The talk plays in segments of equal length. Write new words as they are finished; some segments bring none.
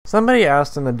Somebody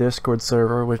asked in the Discord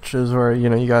server, which is where,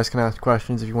 you guys can ask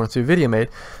questions if you want to see a video made.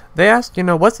 They asked,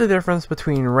 what's the difference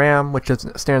between RAM, which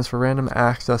stands for Random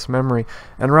Access Memory,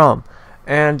 and ROM?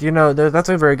 And, that's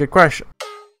a very good question.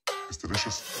 It's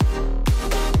delicious.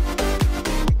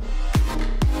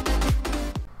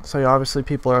 So obviously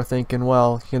people are thinking,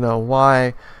 well,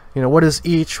 why, what does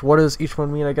each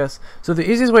one mean, I guess? So the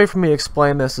easiest way for me to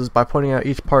explain this is by pointing out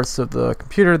each parts of the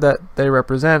computer that they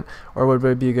represent, or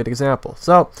would be a good example.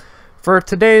 So for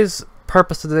today's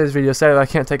purpose of today's video, sadly I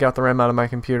can't take out the RAM out of my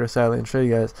computer, sadly, and show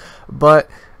you guys. But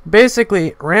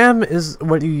basically, RAM is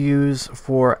what you use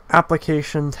for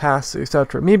application tasks,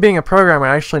 etc. Me being a programmer,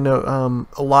 I actually know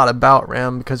a lot about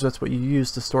RAM because that's what you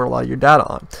use to store a lot of your data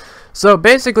on. So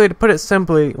basically, to put it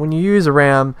simply, when you use a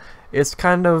RAM, it's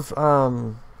kind of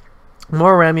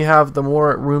more RAM you have, the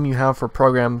more room you have for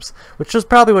programs, which is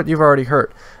probably what you've already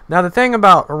heard. Now the thing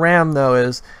about RAM though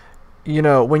is, when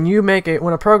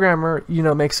a programmer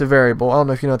makes a variable, I don't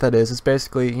know if you know what that is. It's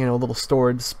basically a little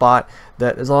storage spot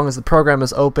that, as long as the program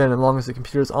is open and as long as the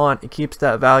computer is on, it keeps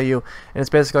that value, and it's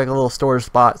basically like a little storage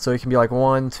spot. So it can be like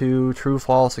 1, 2, true,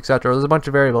 false, etc. There's a bunch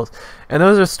of variables, and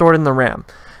those are stored in the RAM.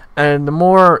 And the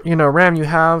more RAM you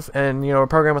have, and a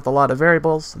program with a lot of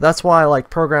variables, that's why like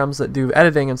programs that do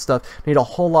editing and stuff need a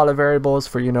whole lot of variables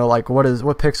for like what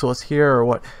pixel is here, or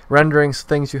what renderings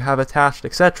things you have attached,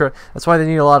 etc. That's why they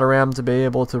need a lot of RAM to be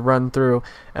able to run through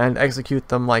and execute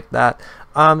them like that.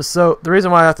 So the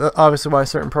reason why that's obviously why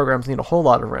certain programs need a whole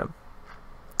lot of RAM.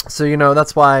 So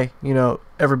that's why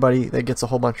everybody that gets a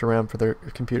whole bunch of RAM for their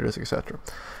computers, etc.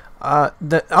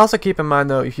 Also keep in mind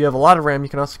though, if you have a lot of RAM, you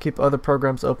can also keep other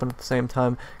programs open at the same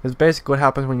time, because basically what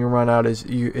happens when you run out is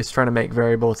it's trying to make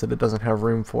variables that it doesn't have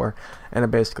room for, and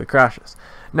it basically crashes.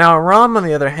 Now a ROM, on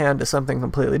the other hand, is something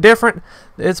completely different.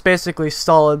 It's basically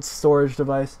solid storage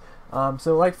device.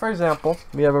 So like for example,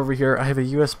 we have over here, I have a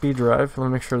USB drive. Let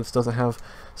me make sure this doesn't have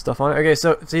stuff on it. Okay,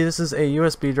 so see, this is a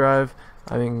USB drive.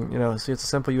 See, it's a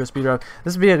simple USB drive.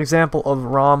 This would be an example of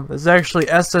ROM. This is actually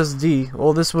SSD.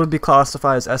 Well, this would be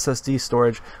classified as SSD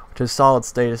storage, which is solid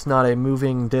state. It's not a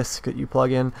moving disk that you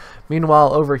plug in.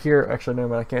 Meanwhile, over here, actually,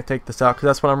 no, I can't take this out because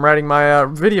that's what I'm writing my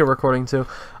video recording to.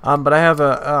 But I have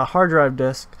a hard drive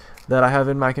disk that I have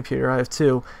in my computer. I have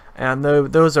two, and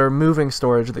those are moving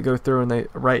storage that go through and they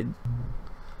write.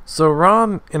 So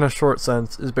ROM, in a short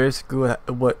sense, is basically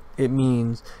what it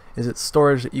means. Is it's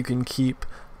storage that you can keep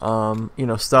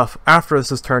stuff after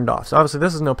this is turned off. So obviously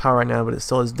this is no power right now, but it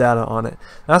still has data on it.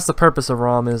 That's the purpose of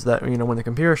ROM, is that when the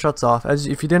computer shuts off, as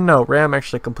if you didn't know, RAM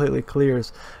actually completely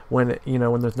clears when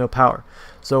when there's no power.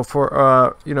 So for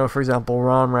for example,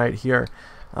 ROM right here,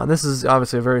 this is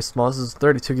obviously a very small. This is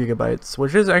 32 gigabytes,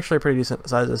 which is actually a pretty decent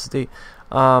size SSD.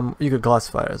 You could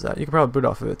classify it as that. You could probably boot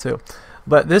off of it too.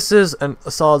 But this is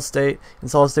a solid state, and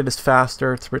solid state is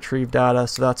faster to retrieve data,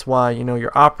 so that's why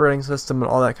your operating system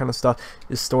and all that kind of stuff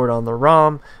is stored on the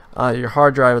ROM, your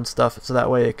hard drive and stuff, so that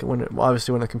way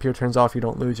obviously when the computer turns off, you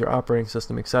don't lose your operating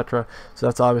system, etc. So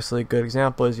that's obviously a good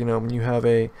example, is when you have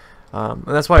a and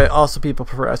that's why also people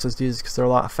prefer SSDs, because they're a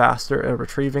lot faster at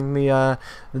retrieving the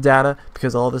data,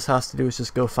 because all this has to do is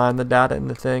just go find the data in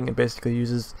the thing. It basically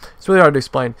uses, it's really hard to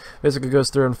explain, basically goes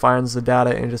through and finds the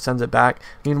data and just sends it back.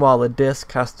 Meanwhile the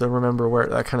disk has to remember where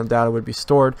that kind of data would be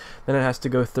stored, then it has to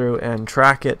go through and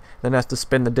track it, then it has to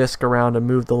spin the disk around and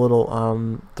move the little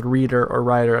the reader or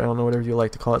writer, I don't know, whatever you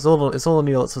like to call it. It's a little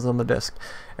needle that sits on the disk,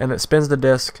 and it spins the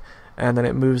disk, and then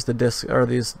it moves the disk, or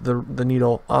the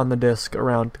needle on the disk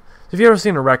around. If you've ever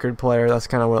seen a record player, that's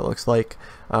kind of what it looks like.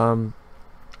 And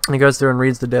it goes through and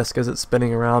reads the disk as it's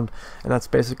spinning around, and that's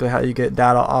basically how you get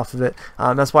data off of it.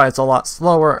 That's why it's a lot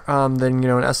slower than an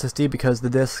SSD, because the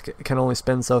disk can only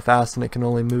spin so fast and it can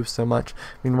only move so much.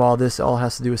 Meanwhile, this all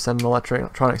has to do is send an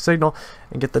electronic signal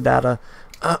and get the data.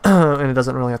 And it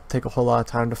doesn't really have to take a whole lot of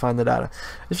time to find the data.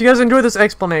 If you guys enjoyed this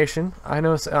explanation, I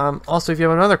know also if you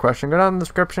have another question, go down in the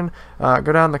description,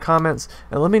 go down in the comments,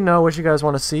 and let me know what you guys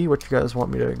want to see, what you guys want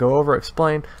me to go over,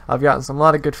 explain. I've gotten a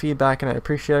lot of good feedback, and I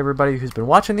appreciate everybody who's been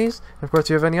watching these. And of course, if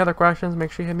you have any other questions,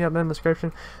 make sure you hit me up in the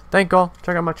description. Thank you all.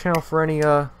 Check out my channel for any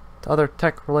other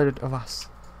tech related of us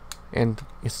and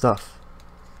stuff.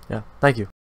 Yeah, thank you.